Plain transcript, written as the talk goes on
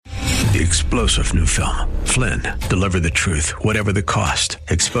the explosive new film, Flynn, Deliver the Truth, Whatever the Cost,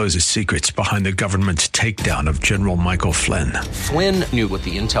 exposes secrets behind the government's takedown of General Michael Flynn. Flynn knew what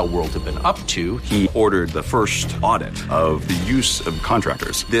the intel world had been up to. He ordered the first audit of the use of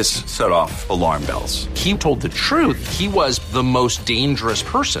contractors. This set off alarm bells. He told the truth. He was the most dangerous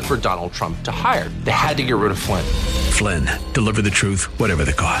person for Donald Trump to hire. They had to get rid of Flynn. Flynn, Deliver the Truth, Whatever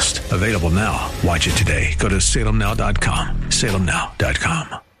the Cost. Available now. Watch it today. Go to salemnow.com.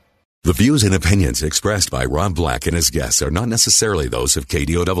 salemnow.com. The views and opinions expressed by Rob Black and his guests are not necessarily those of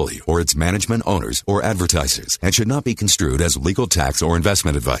KDOW or its management, owners, or advertisers and should not be construed as legal, tax, or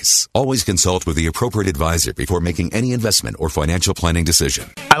investment advice. Always consult with the appropriate advisor before making any investment or financial planning decision.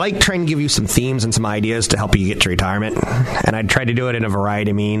 I like trying to give you some themes and some ideas to help you get to retirement, and I try to do it in a variety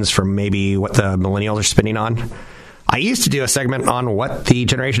of means from maybe what the millennials are spending on. I used to do a segment on what the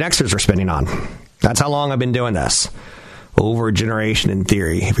Generation Xers are spending on. That's how long I've been doing this. Over a generation in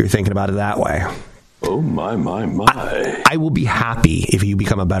theory, if you're thinking about it that way. Oh, my. I will be happy if you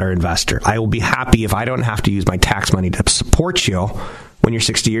become a better investor. I will be happy if I don't have to use my tax money to support you when you're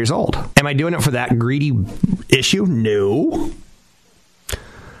 60 years old. Am I doing it for that greedy issue? No.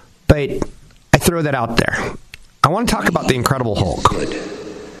 But I throw that out there. I want to talk about the Incredible Hulk.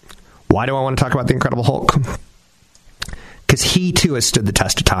 Why do I want to talk about the Incredible Hulk? Because he, too, has stood the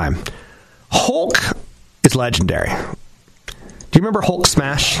test of time. Hulk is legendary. Do you remember Hulk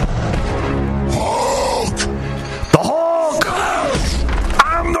Smash? Hulk! The Hulk!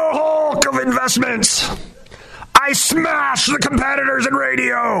 I'm the Hulk of investments! I smash the competitors in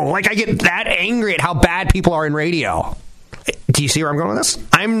radio! Like, I get that angry at how bad people are in radio. Do you see where I'm going with this?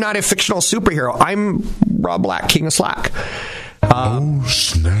 I'm not a fictional superhero. I'm Rob Black, King of Slack. Oh,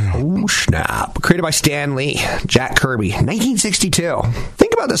 snap. Created by Stan Lee, Jack Kirby, 1962.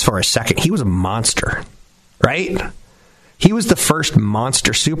 Think about this for a second. He was a monster, right? He was the first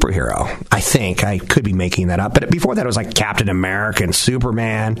monster superhero, I think. I could be making that up. But before that, it was like Captain America and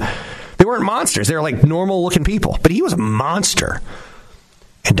Superman. They weren't monsters. They were like normal-looking people. But he was a monster.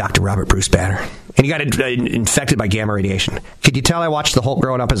 And Dr. Robert Bruce Banner. And he got infected by gamma radiation. Could you tell I watched the Hulk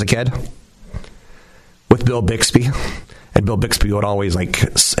growing up as a kid? With Bill Bixby. And Bill Bixby would always,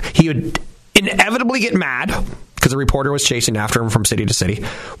 he would inevitably get mad because a reporter was chasing after him from city to city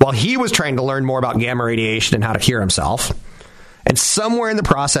while he was trying to learn more about gamma radiation and how to cure himself. And somewhere in the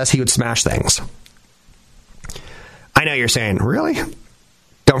process, he would smash things. I know you're saying, really?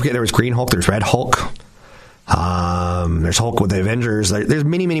 Don't forget there was Green Hulk, there's Red Hulk. There's Hulk with the Avengers. There's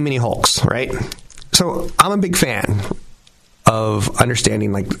many, many, many Hulks, right? So I'm a big fan of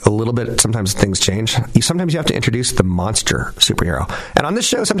understanding, a little bit, sometimes things change. Sometimes you have to introduce the monster superhero. And on this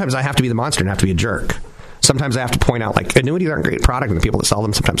show, sometimes I have to be the monster and have to be a jerk. Sometimes I have to point out, annuities aren't a great product, and the people that sell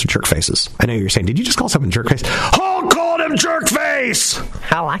them sometimes are jerk faces. I know you're saying, did you just call someone jerk face? Hulk called him jerk face!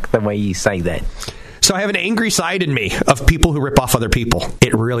 I like the way you say that. So I have an angry side in me of people who rip off other people.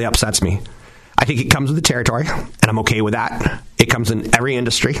 It really upsets me. I think it comes with the territory, and I'm okay with that. It comes in every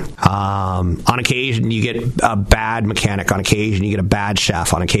industry. On occasion, you get a bad mechanic. On occasion, you get a bad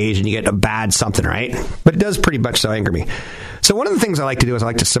chef. On occasion, you get a bad something, right? But it does pretty much so anger me. So one of the things I like to do is I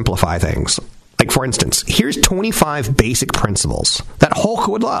like to simplify things. Like, for instance, here's 25 basic principles that Hulk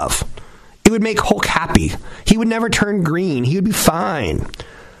would love. It would make Hulk happy. He would never turn green. He would be fine.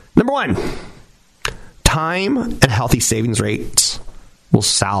 Number one, time and healthy savings rates will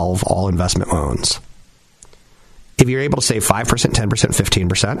solve all investment loans. If you're able to save 5%, 10%,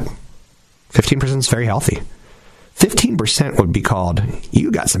 15%, 15% is very healthy. 15% would be called,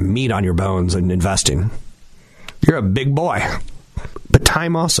 you got some meat on your bones in investing. You're a big boy. But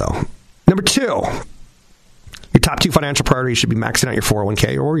time also. Number two, your top two financial priorities should be maxing out your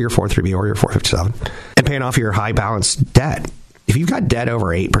 401k or your 403b or your 457 and paying off your high balance debt. If you've got debt over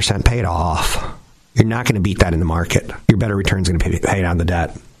 8%, pay it off. You're not going to beat that in the market. Your better return is going to pay down the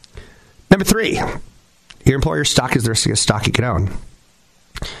debt. Number three, your employer's stock is the riskiest stock you can own.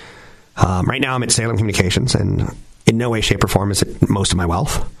 Right now, I'm at Salem Communications, and in no way, shape, or form is it most of my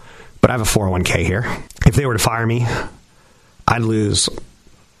wealth. But I have a 401k here. If they were to fire me, I'd lose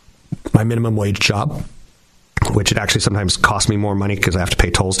my minimum wage job, which it actually sometimes costs me more money because I have to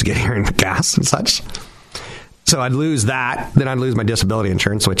pay tolls to get here and gas and such. So I'd lose that. Then I'd lose my disability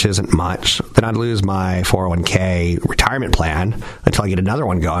insurance, which isn't much. Then I'd lose my 401k retirement plan until I get another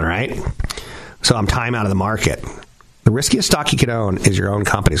one going, right? So I'm time out of the market. The riskiest stock you can own is your own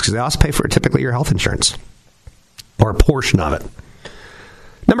companies because they also pay for typically your health insurance or a portion of it.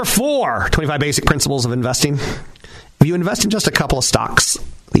 Number four, 25 basic principles of investing. If you invest in just a couple of stocks,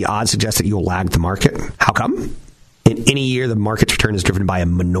 the odds suggest that you'll lag the market. How come? In any year, the market's return is driven by a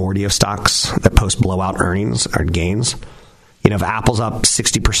minority of stocks that post blowout earnings or gains. if Apple's up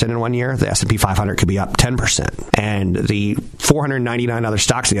 60% in 1 year, the S&P 500 could be up 10%. And the 499 other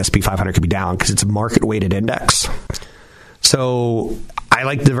stocks of the S&P 500 could be down because it's a market-weighted index. So I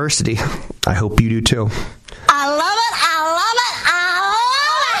like diversity. I hope you do too. I love it. I love it.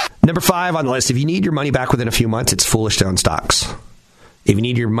 I love it. Number 5 on the list, if you need your money back within a few months, it's foolish to own stocks. If you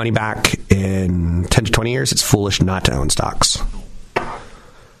need your money back in 10 to 20 years, it's foolish not to own stocks.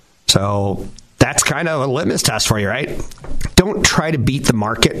 So that's kind of a litmus test for you, right? Don't try to beat the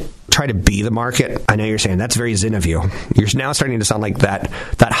market. Try to be the market. I know you're saying that's very zen of you. You're now starting to sound like that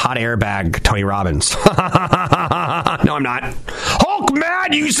hot air bag Tony Robbins. No, I'm not. Hulk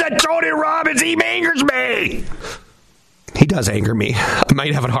mad, you said Tony Robbins. He angers me. He does anger me. I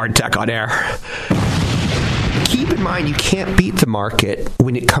might have a hard tech on air. Keep in mind, you can't beat the market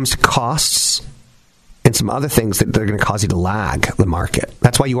when it comes to costs and some other things that they're going to cause you to lag the market.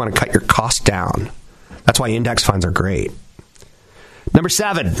 That's why you want to cut your costs down. That's why index funds are great. Number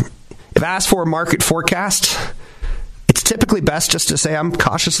 7, if asked for a market forecast, it's typically best just to say I'm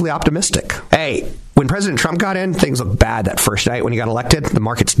cautiously optimistic. Hey, when President Trump got in, things looked bad that first night when he got elected. The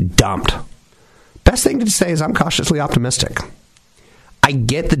market's dumped. Best thing to say is I'm cautiously optimistic. I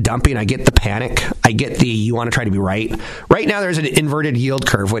get the dumping. I get the panic. I get the you want to try to be right. Right now there's an inverted yield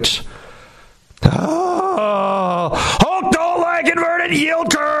curve, which... Hulk don't like inverted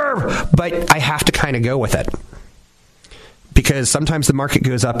yield curve! But I have to kind of go with it. Because sometimes the market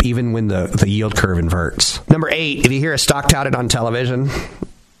goes up even when the yield curve inverts. Number 8, if you hear a stock touted on television,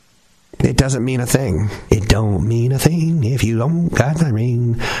 it doesn't mean a thing. It don't mean a thing if you don't got the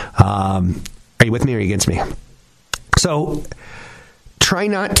ring. Are you with me or are you against me? So try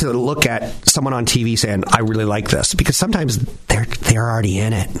not to look at someone on TV saying, I really like this. Because sometimes they're already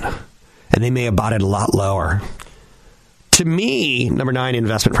in it. And they may have bought it a lot lower. To me, number 9,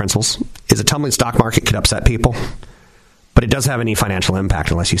 investment principles, is a tumbling stock market could upset people. But it doesn't have any financial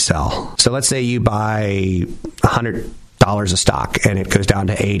impact unless you sell. So let's say you buy $100 a stock and it goes down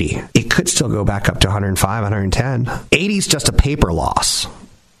to 80. It could still go back up to 105, 110. 80 is just a paper loss.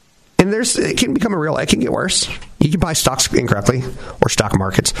 And it can become it can get worse. You can buy stocks incorrectly or stock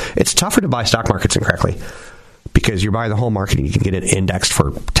markets. It's tougher to buy stock markets incorrectly because you're buying the whole market and you can get it indexed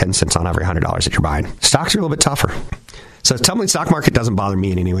for 10 cents on every $100 that you're buying. Stocks are a little bit tougher. So the tumbling stock market doesn't bother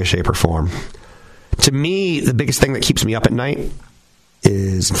me in any way, shape, or form. To me, the biggest thing that keeps me up at night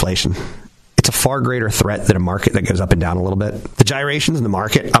is inflation. It's a far greater threat than a market that goes up and down a little bit. The gyrations in the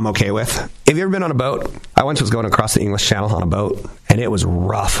market, I'm okay with. Have you ever been on a boat? I once was going across the English Channel on a boat, and it was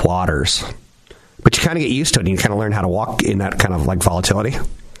rough waters. But you kind of get used to it, and you kind of learn how to walk in that kind of like volatility.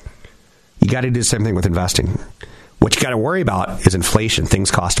 You got to do the same thing with investing. What you got to worry about is inflation.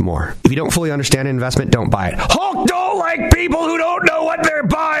 Things cost more. If you don't fully understand an investment, don't buy it. Hulk don't like people who don't know what they're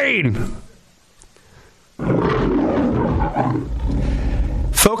buying.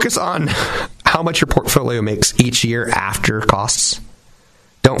 Focus on how much your portfolio makes each year after costs.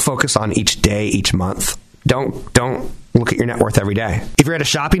 Don't focus on each day, each month. Don't look at your net worth every day. If you're at a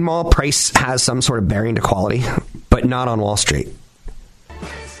shopping mall, price has some sort of bearing to quality, but not on Wall Street.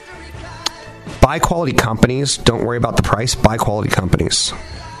 Buy quality companies. Don't worry about the price. Buy quality companies.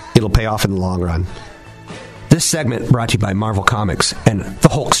 It'll pay off in the long run. This segment brought to you by Marvel Comics and the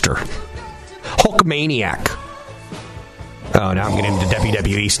Hulkster. Hulkmaniac. Oh, now I'm getting into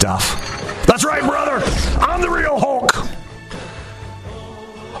WWE stuff. That's right, brother. I'm the real Hulk.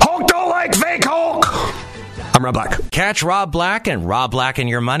 Hulk don't like fake Hulk. I'm Rob Black. Catch Rob Black and Rob Black and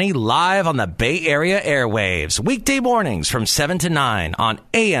Your Money live on the Bay Area airwaves, weekday mornings from 7 to 9 on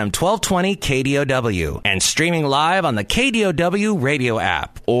AM 1220 KDOW and streaming live on the KDOW radio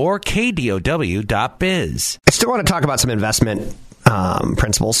app or KDOW.biz. I still want to talk about some investment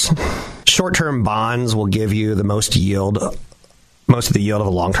principles. Short-term bonds will give you the most of the yield of a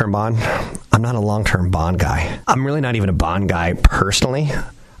long-term bond. I'm not a long-term bond guy. I'm really not even a bond guy personally.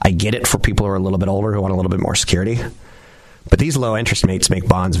 I get it for people who are a little bit older who want a little bit more security. But these low interest rates make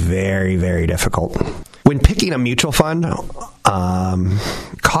bonds very, very difficult. When picking a mutual fund,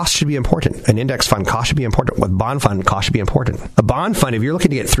 cost should be important. An index fund, cost should be important. With bond fund, cost should be important. A bond fund, if you're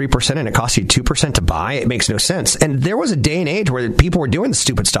looking to get 3% and it costs you 2% to buy, it makes no sense. And there was a day and age where people were doing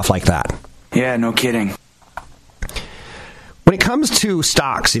stupid stuff like that. Yeah, no kidding. When it comes to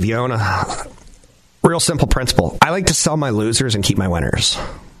stocks, if you own a real simple principle, I like to sell my losers and keep my winners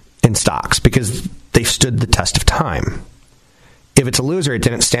in stocks because they've stood the test of time. If it's a loser, it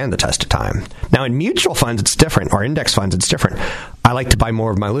didn't stand the test of time. Now, in mutual funds, it's different, or index funds, it's different. I like to buy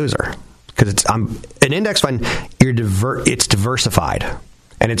more of my loser because an index fund, it's diversified,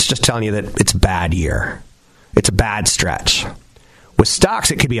 and it's just telling you that it's a bad year. It's a bad stretch. With stocks,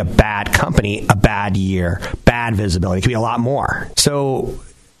 it could be a bad company, a bad year, bad visibility. It could be a lot more. So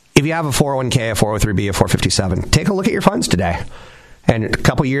if you have a 401k, a 403b, a 457, take a look at your funds today. And a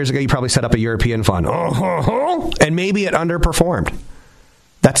couple years ago, you probably set up a European fund. And maybe it underperformed.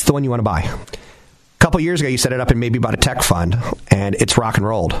 That's the one you want to buy. A couple years ago, you set it up and maybe bought a tech fund, and it's rock and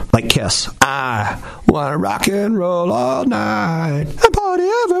rolled, like Kiss. I want to rock and roll all night and party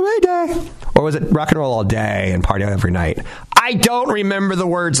every day. Or was it rock and roll all day and party every night? I don't remember the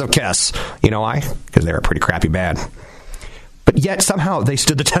words of Kiss. You know why? Because they were a pretty crappy band. But yet, somehow, they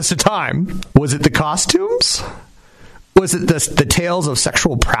stood the test of time. Was it the costumes? Was it the tales of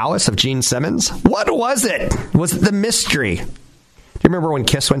sexual prowess of Gene Simmons? What was it? Was it the mystery? Do you remember when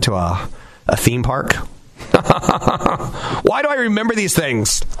Kiss went to a theme park? Why do I remember these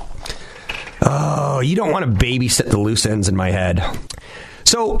things? Oh, you don't want to babysit the loose ends in my head.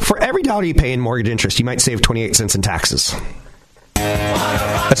 So, for every dollar you pay in mortgage interest, you might save 28 cents in taxes.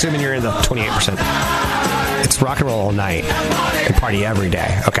 Assuming you're in the 28%. It's rock and roll all night and party every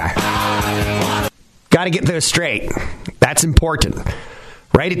day. Okay. Got to get those straight. That's important.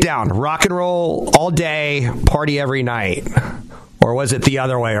 Write it down. Rock and roll all day, party every night. Or was it the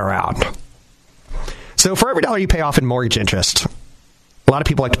other way around? So for every dollar you pay off in mortgage interest, a lot of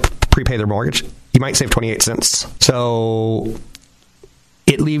people like to prepay their mortgage. You might save 28 cents. So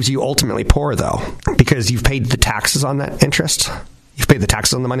it leaves you ultimately poor, though, because you've paid the taxes on that interest. You've paid the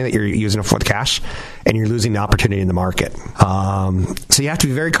taxes on the money that you're using for the cash, and you're losing the opportunity in the market. So you have to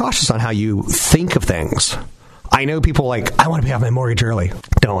be very cautious on how you think of things. I know people like, I want to pay off my mortgage early.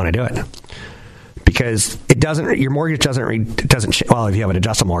 Don't want to do it. Because your mortgage doesn't change. Well, if you have an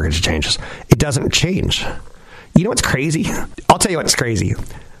adjustable mortgage, it changes. It doesn't change. You know what's crazy? I'll tell you what's crazy.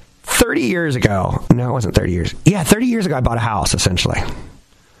 30 years ago, no, it wasn't 30 years. Yeah, 30 years ago, I bought a house, essentially.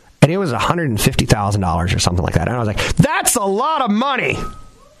 And it was $150,000 or something like that. And I was like, that's a lot of money.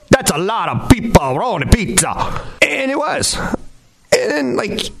 That's a lot of people rolling pizza. And it was. And then,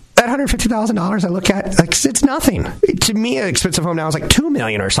 like, that $150,000 I look at, like, it's nothing. To me, an expensive home now is like $2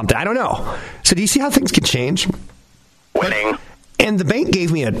 million or something. I don't know. So do you see how things can change? Winning. And the bank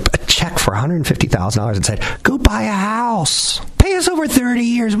gave me a check for $150,000 and said, go buy a house. Pay us over 30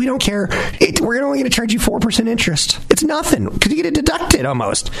 years. We don't care. We're only going to charge you 4% interest. It's nothing because you get it deducted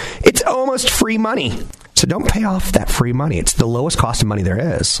almost. It's almost free money. So don't pay off that free money. It's the lowest cost of money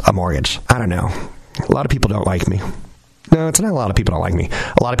there is, a mortgage. I don't know. A lot of people don't like me. No, it's not a lot of people don't like me.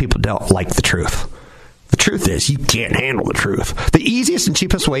 A lot of people don't like the truth. The truth is, you can't handle the truth. The easiest and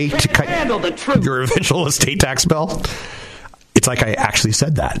cheapest way to cut your eventual estate tax bill, it's like I actually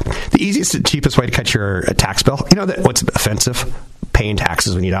said that. The easiest and cheapest way to cut your tax bill, you know what's offensive? Paying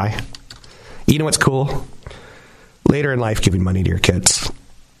taxes when you die. You know what's cool? Later in life, giving money to your kids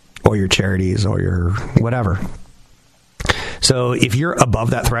or your charities or your whatever. So if you're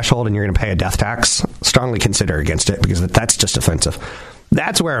above that threshold and you're going to pay a death tax, strongly consider against it because that's just offensive.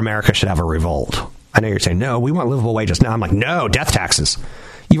 That's where America should have a revolt. I know you're saying, no, we want livable wages. Now I'm like, no, death taxes.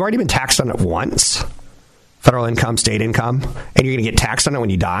 You've already been taxed on it once. Federal income, state income, and you're going to get taxed on it when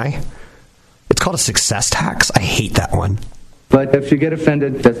you die. It's called a success tax. I hate that one. But if you get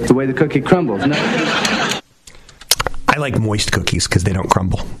offended, that's the way the cookie crumbles. No. I like moist cookies because they don't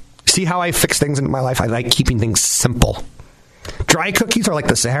crumble. See how I fix things in my life? I like keeping things simple. Dry cookies are like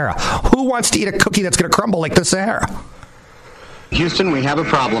the Sahara. Who wants to eat a cookie that's going to crumble like the Sahara? Houston, we have a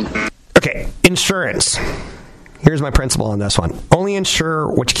problem. Okay, insurance. Here's my principle on this one. Only insure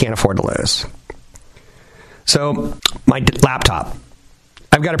what you can't afford to lose. So, my laptop.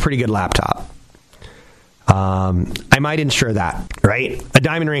 I've got a pretty good laptop. I might insure that, right? A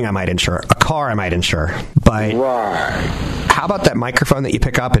diamond ring I might insure. A car I might insure. But how about that microphone that you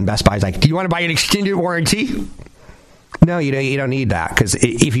pick up in Best Buy? It's like, do you want to buy an extended warranty? No, you don't need that because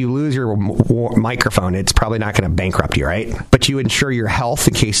if you lose your microphone, it's probably not going to bankrupt you, right? But you insure your health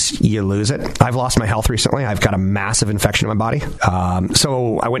in case you lose it. I've lost my health recently. I've got a massive infection in my body.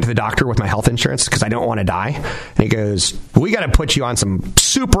 So I went to the doctor with my health insurance because I don't want to die. And he goes, we got to put you on some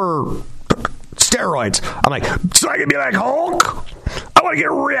super steroids. I'm like, so I can be like Hulk? I want to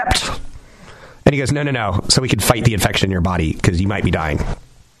get ripped. And he goes, no. So we can fight the infection in your body because you might be dying.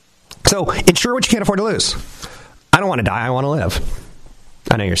 So insure what you can't afford to lose. I don't want to die. I want to live.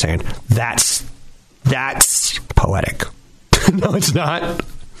 I know you're saying, that's poetic. No, it's not.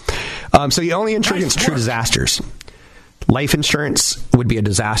 So you only insure against true disasters. Life insurance would be a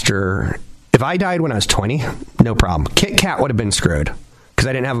disaster. If I died when I was 20, no problem. Kit Kat would have been screwed because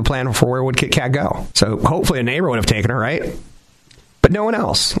I didn't have a plan for where would Kit Kat go. So hopefully a neighbor would have taken her, right? But no one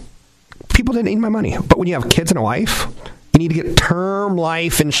else. People didn't need my money. But when you have kids and a wife, you need to get term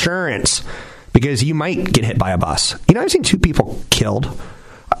life insurance. because you might get hit by a bus. I've seen 2 people killed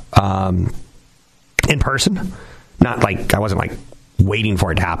in person. Not like I wasn't like waiting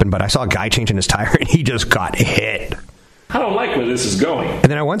for it to happen, but I saw a guy changing his tire and he just got hit. I don't like where this is going. And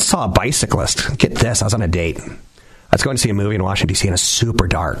then I once saw a bicyclist. Get this, I was on a date. I was going to see a movie in Washington, D.C., and it's super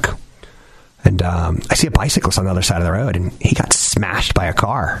dark. And I see a bicyclist on the other side of the road, and he got smashed by a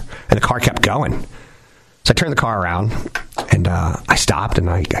car, and the car kept going. So I turned the car around, and I stopped, and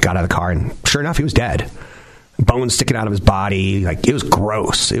I got out of the car, and sure enough, he was dead. Bones sticking out of his body. Like, it was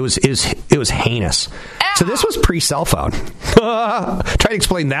gross. It was heinous. So this was pre-cell phone. Try to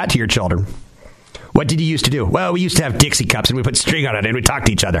explain that to your children. What did you used to do? Well, we used to have Dixie cups, and we put string on it, and we talked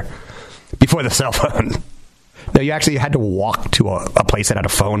to each other before the cell phone. No, you actually had to walk to a place that had a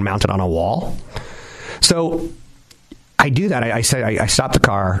phone mounted on a wall. So I do that. I stopped the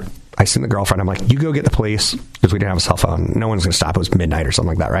car. I send the girlfriend. I'm like, you go get the police, because we didn't have a cell phone. No one's going to stop. It was midnight or something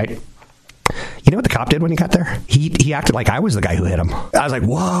like that, right? You know what the cop did when he got there? He acted like I was the guy who hit him. I was like,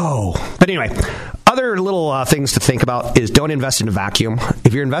 whoa. But anyway, other little things to think about is don't invest in a vacuum.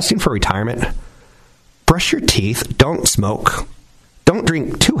 If you're investing for retirement, brush your teeth. Don't smoke. Don't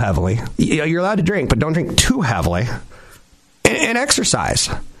drink too heavily. You're allowed to drink, but don't drink too heavily. And exercise.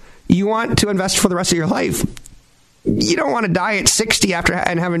 You want to invest for the rest of your life. You don't want to die at 60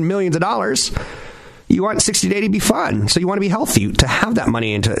 and having millions of dollars. You want 60 to 80 to be fun. So you want to be healthy, to have that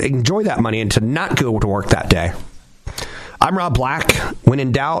money and to enjoy that money and to not go to work that day. I'm Rob Black. When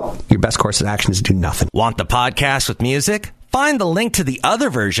in doubt, your best course of action is to do nothing. Want the podcast with music? Find the link to the other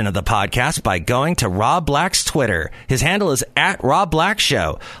version of the podcast by going to Rob Black's Twitter. His handle is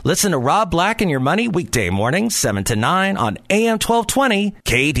 @RobBlackShow. Listen to Rob Black and Your Money weekday mornings, 7 to 9 on AM 1220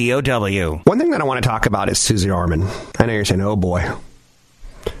 KDOW. One thing that I want to talk about is Susie Orman. I know you're saying, oh boy.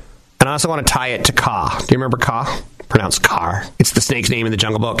 And I also want to tie it to Ka. Do you remember Ka? Pronounced Car. It's the snake's name in the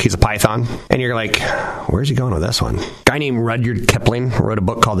Jungle Book. He's a python. And you're like, where's he going with this one? A guy named Rudyard Kipling wrote a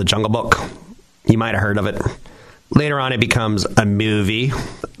book called The Jungle Book. You might have heard of it. Later on, it becomes a movie.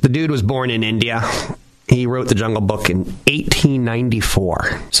 The dude was born in India. He wrote The Jungle Book in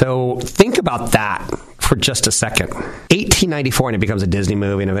 1894. So think about that for just a second. 1894, and it becomes a Disney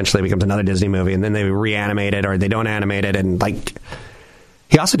movie, and eventually it becomes another Disney movie, and then they reanimate it, or they don't animate it, and like...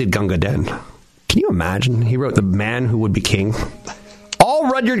 He also did Gunga Din. Can you imagine? He wrote The Man Who Would Be King. All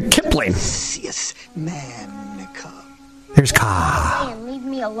Rudyard Kipling. Yes, man. There's Ka. Man, leave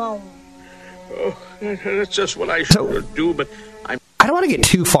me alone. Oh, that's just what I should do, but I don't want to get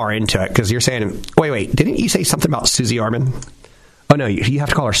too far into it, because you're saying, wait, didn't you say something about Susie Orman? Oh, no, you have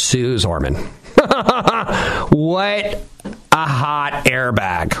to call her Suze Orman. What a hot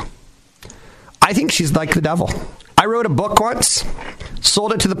airbag. I think she's like the devil. I wrote a book once,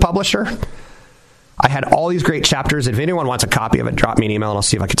 sold it to the publisher. I had all these great chapters. If anyone wants a copy of it, drop me an email and I'll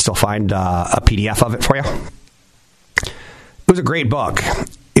see if I can still find a PDF of it for you. It was a great book.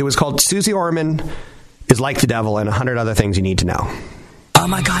 It was called Susie Orman is Like the Devil and 100 Other Things You Need to Know. Oh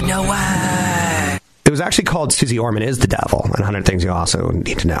my God, no way! It was actually called Susie Orman is the Devil and 100 Things You Also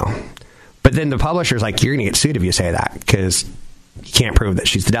Need to Know. But then the publisher's like, you're going to get sued if you say that, because you can't prove that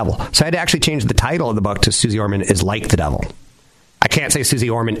she's the devil. So I had to actually change the title of the book to Susie Orman is Like the Devil. I can't say Susie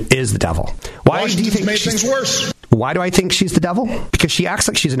Orman is the devil. Why do you think made things worse? Why do I think she's the devil? Because she acts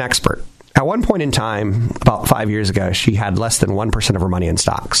like she's an expert. At one point in time, about 5 years ago, she had less than 1% of her money in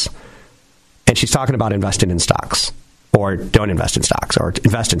stocks. And she's talking about investing in stocks, or don't invest in stocks, or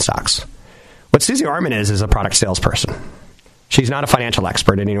invest in stocks. What Susie Orman is a product salesperson. She's not a financial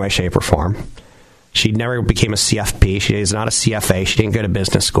expert in any way, shape, or form. She never became a CFP. She is not a CFA. She didn't go to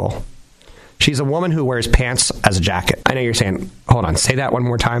business school. She's a woman who wears pants as a jacket. I know you're saying, hold on, say that one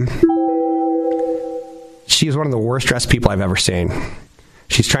more time. She is one of the worst dressed people I've ever seen.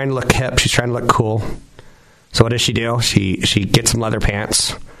 She's trying to look hip. She's trying to look cool. So what does she do? She gets some leather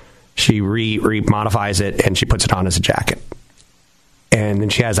pants. She modifies it, and she puts it on as a jacket. And then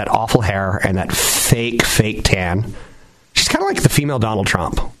she has that awful hair and that fake tan. She's kind of like the female Donald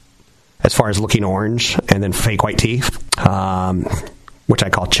Trump, as far as looking orange, and then fake white teeth, which I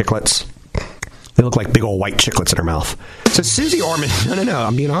call chiclets. They look like big old white chiclets in her mouth. So Susie Orman, no,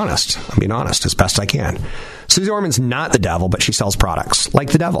 I'm being honest as best I can. Susie Orman's not the devil, but she sells products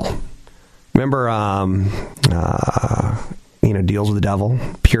like the devil. Remember, deals with the devil,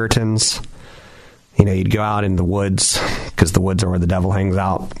 Puritans. You'd go out in the woods, because the woods are where the devil hangs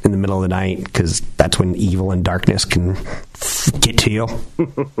out in the middle of the night, because that's when evil and darkness can get to you.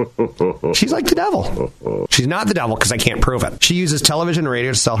 She's like the devil. She's not the devil, because I can't prove it. She uses television and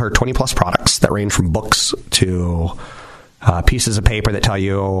radio to sell her 20-plus products that range from books to pieces of paper that tell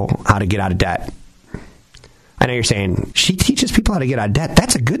you how to get out of debt. I know you're saying, she teaches people how to get out of debt.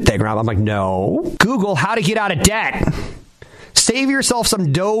 That's a good thing, Rob. I'm like, no. Google how to get out of debt. Save yourself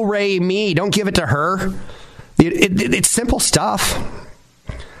some do-re-mi. Don't give it to her. It's simple stuff.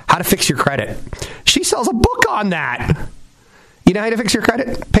 How to fix your credit. She sells a book on that. You know how to fix your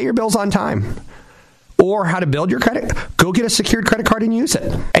credit? Pay your bills on time. Or how to build your credit? Go get a secured credit card and use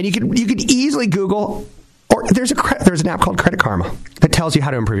it. And you could easily Google, or there's an app called Credit Karma that tells you how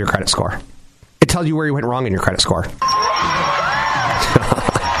to improve your credit score. It tells you where you went wrong in your credit score.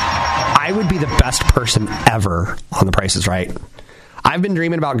 I would be the best person ever on The Price is Right. I've been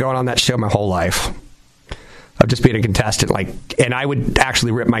dreaming about going on that show my whole life. Of just being a contestant, and I would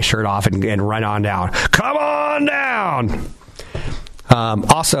actually rip my shirt off and run on down. Come on down!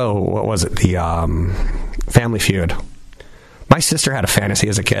 Also, what was it? The Family Feud. My sister had a fantasy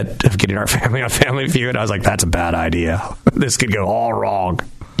as a kid of getting our family on Family Feud. I was like, that's a bad idea. This could go all wrong.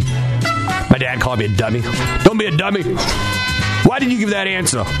 My dad called me a dummy. Don't be a dummy. Why did you give that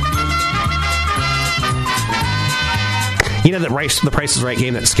answer? You know the Price is Right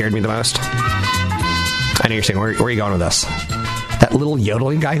game that scared me the most? I know you're saying, where are you going with this? That little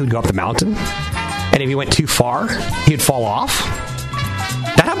yodeling guy who'd go up the mountain, and if he went too far, he'd fall off?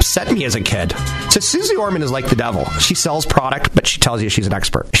 That upset me as a kid. So Susie Orman is like the devil. She sells product, but she tells you she's an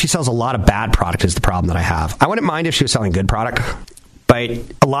expert. She sells a lot of bad product is the problem that I have. I wouldn't mind if she was selling good product, but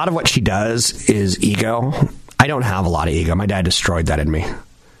a lot of what she does is ego. I don't have a lot of ego. My dad destroyed that in me.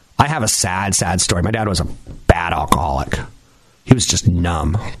 I have a sad, sad story. My dad was a bad alcoholic. He was just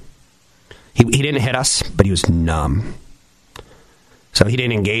numb. He didn't hit us, but he was numb. So he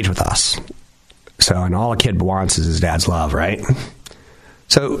didn't engage with us. So, and all a kid wants is his dad's love, right?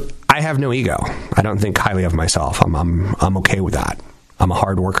 So I have no ego. I don't think highly of myself. I'm okay with that. I'm a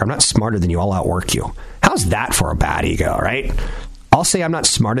hard worker. I'm not smarter than you. I'll outwork you. How's that for a bad ego, right? I'll say I'm not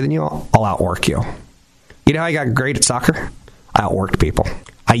smarter than you. I'll outwork you. You know how I got great at soccer? I outworked people.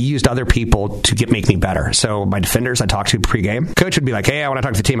 I used other people to make me better. So my defenders I talked to pregame, coach would be like, hey, I want to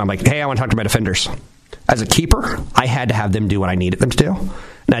talk to the team. I'm like, hey, I want to talk to my defenders. As a keeper, I had to have them do what I needed them to do.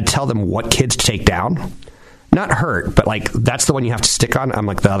 And I'd tell them what kids to take down. Not hurt, but that's the one you have to stick on. I'm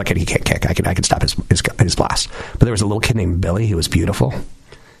like, the other kid, he can't kick. I can stop his blast. But there was a little kid named Billy who was beautiful.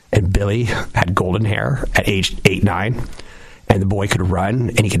 And Billy had golden hair at age 8, 9. And the boy could run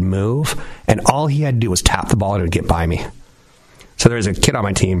and he could move. And all he had to do was tap the ball and it would get by me. So there was a kid on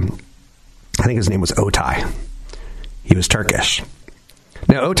my team, I think his name was Otay. He was Turkish.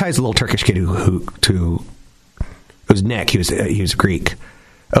 Now, Otay's a little Turkish kid who it was Nick, he was Greek.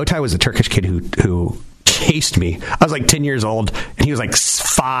 Otay was a Turkish kid who chased me. I was like 10 years old, and he was like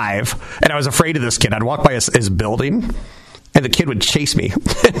 5, and I was afraid of this kid. I'd walk by his building, and the kid would chase me.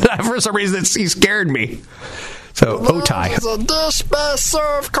 For some reason, he scared me. So, Otay. It's a dish best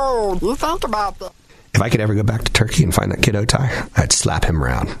served cold. You think about that. If I could ever go back to Turkey and find that kid Otay, I'd slap him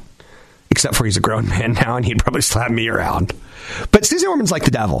around. Except for he's a grown man now, and he'd probably slap me around. But Susie Orman's like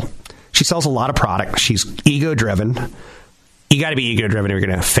the devil. She sells a lot of product. She's ego-driven. You got to be ego-driven if you're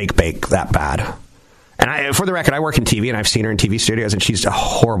going to fake bake that bad. And for the record, I work in TV, and I've seen her in TV studios, and she's a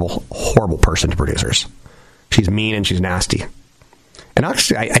horrible, horrible person to producers. She's mean, and she's nasty. And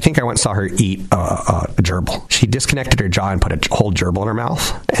actually, I think I once saw her eat a gerbil. She disconnected her jaw and put a whole gerbil in her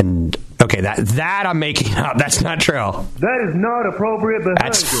mouth. And, okay, that I'm making up. That's not true. That is not appropriate behavior.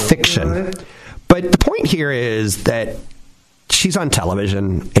 That's fiction. But the point here is that she's on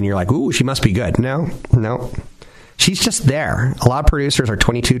television, and you're like, ooh, she must be good. No. She's just there. A lot of producers are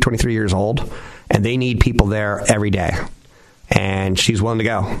 22, 23 years old, and they need people there every day. And she's willing to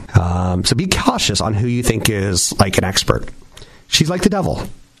go. So be cautious on who you think is like an expert. She's like the devil.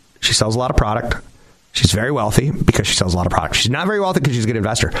 She sells a lot of product. She's very wealthy because she sells a lot of product. She's not very wealthy because she's a good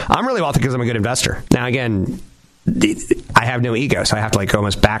investor. I'm really wealthy because I'm a good investor. Now, again, I have no ego, so I have to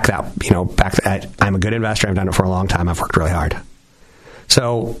almost back that. I'm a good investor. I've done it for a long time. I've worked really hard.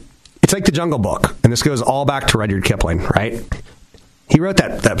 So it's like the Jungle Book, and this goes all back to Rudyard Kipling, right? He wrote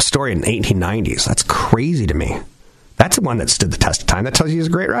that story in the 1890s. That's crazy to me. That's the one that stood the test of time. That tells you he's a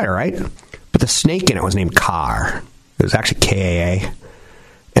great writer, right? But the snake in it was named Kaa. It was actually Kaa.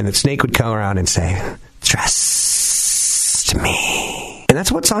 And the snake would come around and say, trust me. And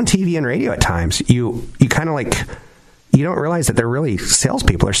that's what's on TV and radio at times. You kind of you don't realize that they're really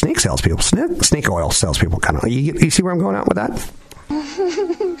salespeople. They're snake salespeople. Snake oil salespeople, kind of. You see where I'm going out with that?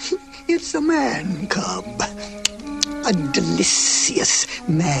 It's a man cub. A delicious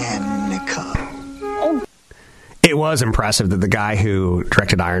man cub. It was impressive that the guy who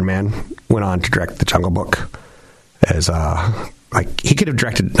directed Iron Man went on to direct The Jungle Book. As he could have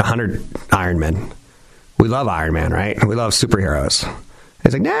directed 100 Iron Men. We love Iron Man, right? We love superheroes.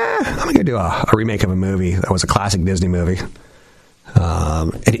 He's like, nah, I'm going to do a remake of a movie that was a classic Disney movie.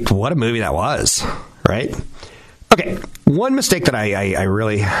 What a movie that was, right? Okay, one mistake that I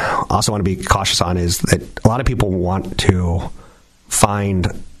really also want to be cautious on is that a lot of people want to find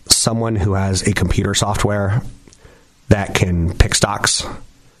someone who has a computer software that can pick stocks.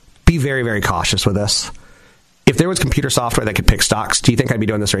 Be very, very cautious with this. If there was computer software that could pick stocks, do you think I'd be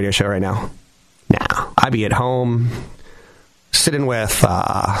doing this radio show right now? No. I'd be at home sitting with,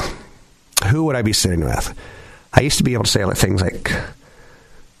 who would I be sitting with? I used to be able to say things like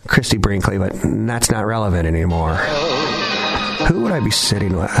Christy Brinkley, but that's not relevant anymore. Who would I be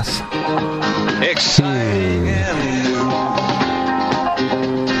sitting with? Exciting.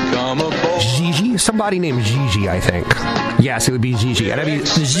 Gigi? Somebody named Gigi, I think. Yes, it would be Gigi. And I'd be,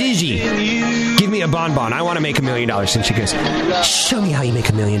 Gigi, give me a bonbon. I want to make $1 million. And she goes, show me how you make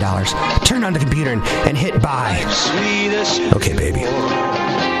 $1 million. Turn on the computer and hit buy. Okay, baby.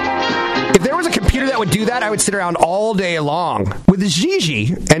 If there was a computer that would do that, I would sit around all day long with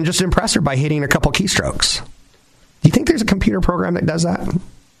Gigi and just impress her by hitting a couple keystrokes. Do you think there's a computer program that does that?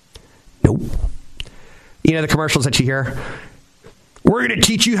 Nope. You know the commercials that you hear? We're going to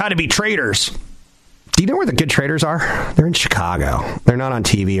teach you how to be traders. Do you know where the good traders are? They're in Chicago. They're not on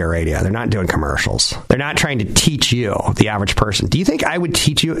TV or radio. They're not doing commercials. They're not trying to teach you, the average person. Do you think I would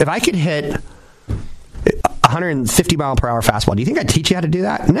teach you, if I could hit 150 mile per hour fastball, do you think I'd teach you how to do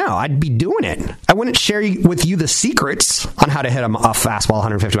that? No, I'd be doing it. I wouldn't share with you the secrets on how to hit a fastball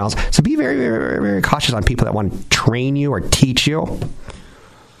 150 miles. So be very, very, very, very cautious on people that want to train you or teach you.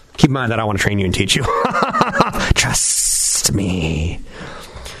 Keep in mind that I want to train you and teach you. Trust me.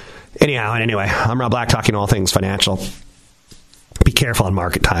 Anyhow, and anyway, I'm Rob Black, talking all things financial. Be careful on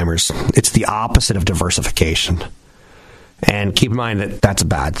market timers. It's the opposite of diversification. And keep in mind that that's a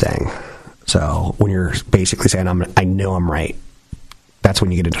bad thing. So when you're basically saying, I know I'm right, that's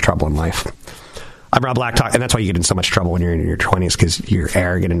when you get into trouble in life. I'm Rob Black, and that's why you get in so much trouble when you're in your 20s, because you're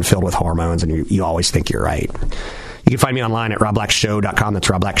arrogant and filled with hormones, and you always think you're right. You can find me online at robblackshow.com. That's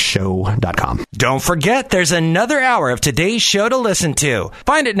robblackshow.com. Don't forget, there's another hour of today's show to listen to.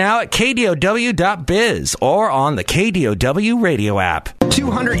 Find it now at KDOW.biz or on the KDOW radio app.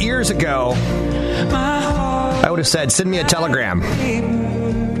 200 years ago, I would have said, send me a telegram.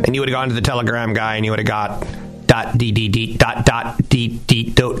 And you would have gone to the telegram guy and you would have got .d.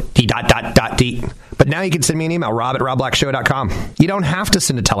 But now you can send me an email, rob@robblackshow.com. You don't have to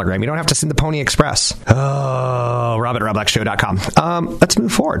send a telegram. You don't have to send the Pony Express. Oh, rob@robblackshow.com. Let's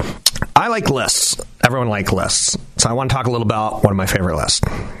move forward. I like lists. Everyone likes lists. So I want to talk a little about one of my favorite lists.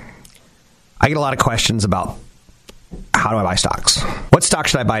 I get a lot of questions about how do I buy stocks? What stock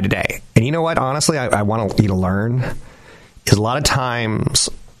should I buy today? And you know what? Honestly, I want you to learn is a lot of times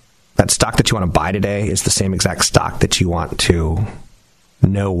that stock that you want to buy today is the same exact stock that you want to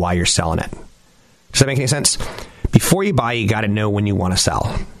know why you're selling it. Does that make any sense? Before you buy, you got to know when you want to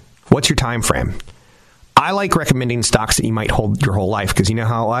sell. What's your time frame? I like recommending stocks that you might hold your whole life because you know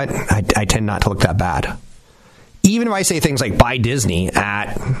how what? I tend not to look that bad. Even if I say things like buy Disney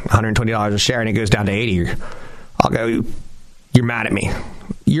at $120 a share and it goes down to $80, I'll go, you're mad at me.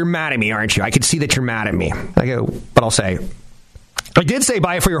 You're mad at me, aren't you? I can see that you're mad at me. I go, but I'll say, I did say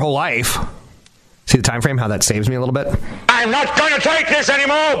buy it for your whole life. See the time frame, how that saves me a little bit? I'm not going to take this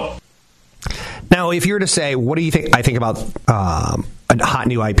anymore! Now, if you were to say, what do you think I think about a hot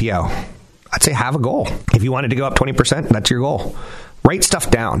new IPO? I'd say have a goal. If you wanted to go up 20%, that's your goal. Write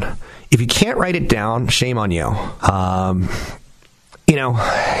stuff down. If you can't write it down, shame on you.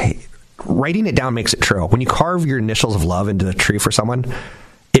 Writing it down makes it true. When you carve your initials of love into the tree for someone,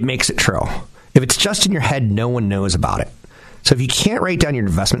 it makes it true. If it's just in your head, no one knows about it. So if you can't write down your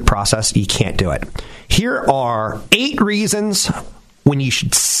investment process, you can't do it. Here are 8 reasons when you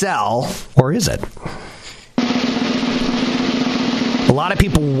should sell, or is it? A lot of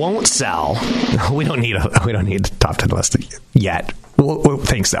people won't sell. We don't need a top 10 list yet. We'll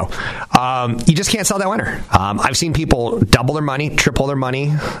think so. You just can't sell that winner. I've seen people double their money, triple their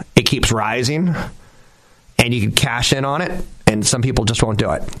money. It keeps rising, and you can cash in on it. And some people just won't do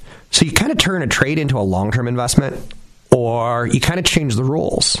it. So you kind of turn a trade into a long-term investment, or you kind of change the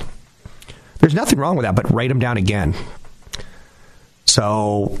rules. There's nothing wrong with that, but write them down again.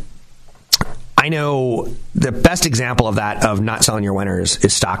 So I know the best example of that, of not selling your winners,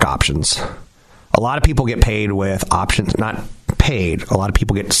 is stock options. A lot of people get paid with options, not paid. A lot of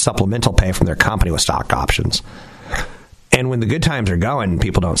people get supplemental pay from their company with stock options. And when the good times are going,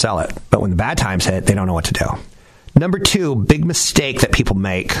 people don't sell it. But when the bad times hit, they don't know what to do. Number 2, big mistake that people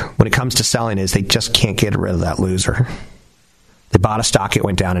make when it comes to selling is they just can't get rid of that loser. They bought a stock, it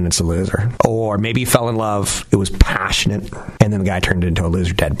went down, and it's a loser. Or maybe you fell in love, it was passionate, and then the guy turned it into a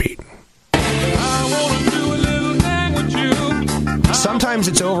loser deadbeat. Sometimes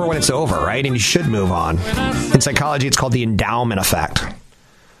it's over when it's over, right? And you should move on. In psychology, it's called the endowment effect.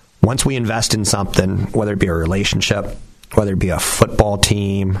 Once we invest in something, whether it be a relationship, whether it be a football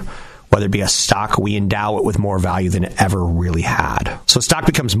team, whether it be a stock, we endow it with more value than it ever really had. So stock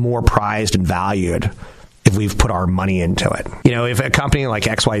becomes more prized and valued if we've put our money into it. You know, if a company like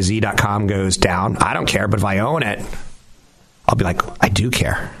XYZ.com goes down, I don't care, but if I own it, I'll be like, I do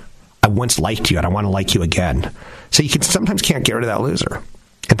care. I once liked you and I want to like you again. So you sometimes can't get rid of that loser.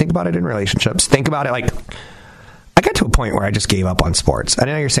 And think about it in relationships. Think about it like, I got to a point where I just gave up on sports. I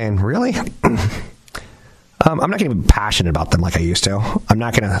know you're saying, really? I'm not going to be passionate about them like I used to. I'm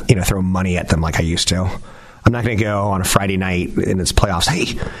not going to, throw money at them like I used to. I'm not going to go on a Friday night in its playoffs.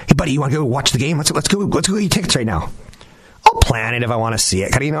 Hey, buddy, you want to go watch the game? Let's go get your tickets right now. I'll plan it if I want to see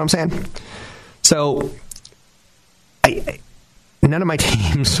it. You know what I'm saying? So, none of my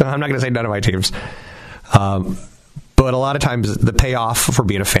teams. I'm not going to say none of my teams, but a lot of times the payoff for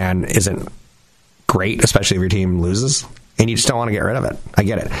being a fan isn't great, especially if your team loses. And you just don't want to get rid of it. I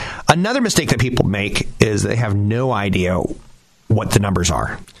get it. Another mistake that people make is they have no idea what the numbers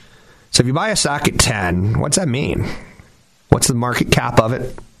are. So if you buy a stock at 10, what's that mean? What's the market cap of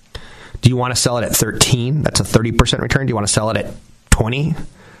it? Do you want to sell it at 13? That's a 30% return. Do you want to sell it at 20? Do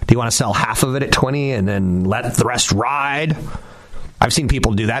you want to sell half of it at 20 and then let the rest ride? I've seen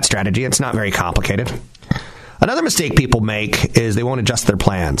people do that strategy. It's not very complicated. Another mistake people make is they won't adjust their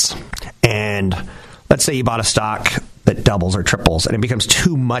plans. And let's say you bought a stock that doubles or triples and it becomes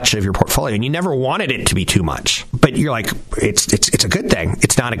too much of your portfolio and you never wanted it to be too much, but you're like, it's a good thing.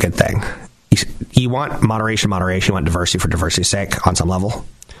 It's not a good thing. You want moderation. You want diversity for diversity's sake on some level.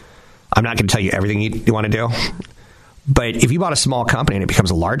 I'm not going to tell you everything you want to do, but if you bought a small company and it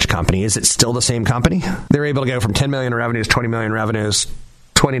becomes a large company, is it still the same company? They're able to go from 10 million revenues, 20 million revenues,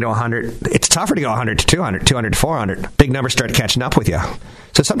 20 to 100. It's tougher to go 100 to 200, 200 to 400. Big numbers start catching up with you.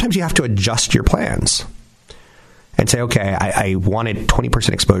 So sometimes you have to adjust your plans and say, okay, I wanted 20%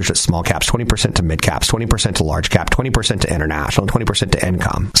 exposure to small caps, 20% to mid caps, 20% to large cap, 20% to international, 20% to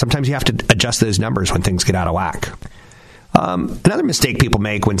income. Sometimes you have to adjust those numbers when things get out of whack. Another mistake people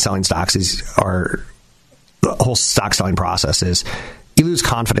make when selling stocks or the whole stock selling process is you lose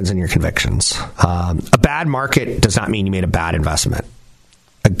confidence in your convictions. A bad market does not mean you made a bad investment.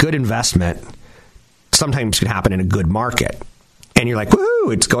 A good investment sometimes can happen in a good market. And you're like,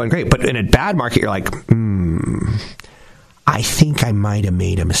 woohoo, it's going great. But in a bad market, you're like, I think I might have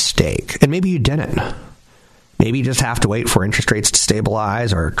made a mistake. And maybe you didn't. Maybe you just have to wait for interest rates to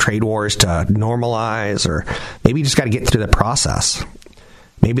stabilize or trade wars to normalize, or maybe you just got to get through the process.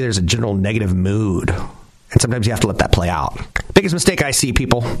 Maybe there's a general negative mood. And sometimes you have to let that play out. Biggest mistake I see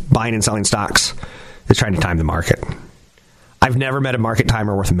people buying and selling stocks is trying to time the market. I've never met a market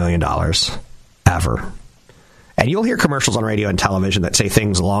timer worth $1 million. Ever. And you'll hear commercials on radio and television that say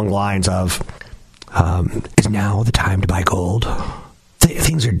things along the lines of, is now the time to buy gold?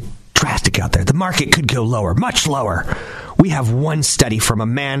 Things are drastic out there. The market could go lower, much lower. We have one study from a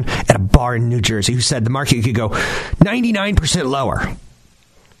man at a bar in New Jersey who said the market could go 99% lower.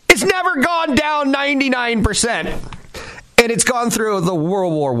 It's never gone down 99%. And it's gone through the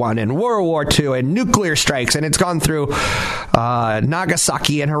World War I and World War II and nuclear strikes. And it's gone through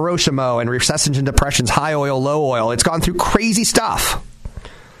Nagasaki and Hiroshima and recessions and depressions, high oil, low oil. It's gone through crazy stuff.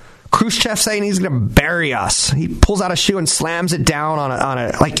 Khrushchev saying he's going to bury us. He pulls out a shoe and slams it down on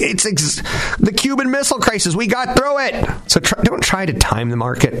a it's the Cuban Missile Crisis. We got through it. So don't try to time the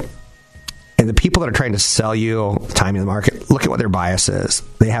market. And the people that are trying to sell you timing the market, look at what their bias is.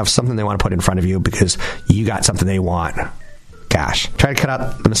 They have something they want to put in front of you because you got something they want. Cash. Try to cut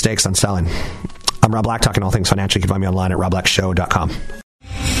out the mistakes on selling. I'm Rob Black, talking all things financial. You can find me online at robblackshow.com.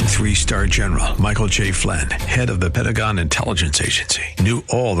 3-star General Michael J. Flynn, head of the Pentagon Intelligence Agency, knew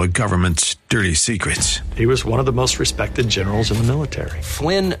all the government's dirty secrets. He was one of the most respected generals in the military.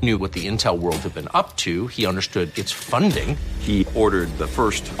 Flynn knew what the intel world had been up to. He understood its funding. He ordered the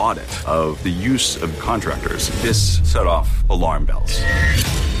first audit of the use of contractors. This set off alarm bells.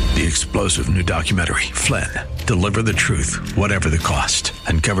 The explosive new documentary, Flynn, Deliver the Truth, Whatever the Cost,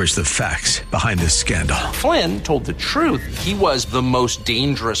 uncovers the facts behind this scandal. Flynn told the truth. He was the most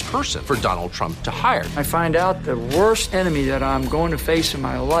dangerous person for Donald Trump to hire. I find out the worst enemy that I'm going to face in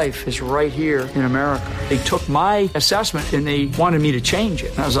my life is right here in America. They took my assessment and they wanted me to change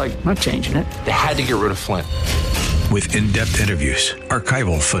it. And I was like, I'm not changing it. They had to get rid of Flynn. with in-depth interviews,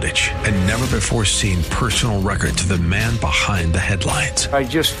 archival footage, and never-before-seen personal records of the man behind the headlines. I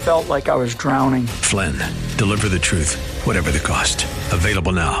just felt like I was drowning. Flynn, deliver the truth, whatever the cost.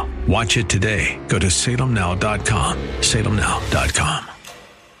 Available now. Watch it today. Go to salemnow.com. salemnow.com.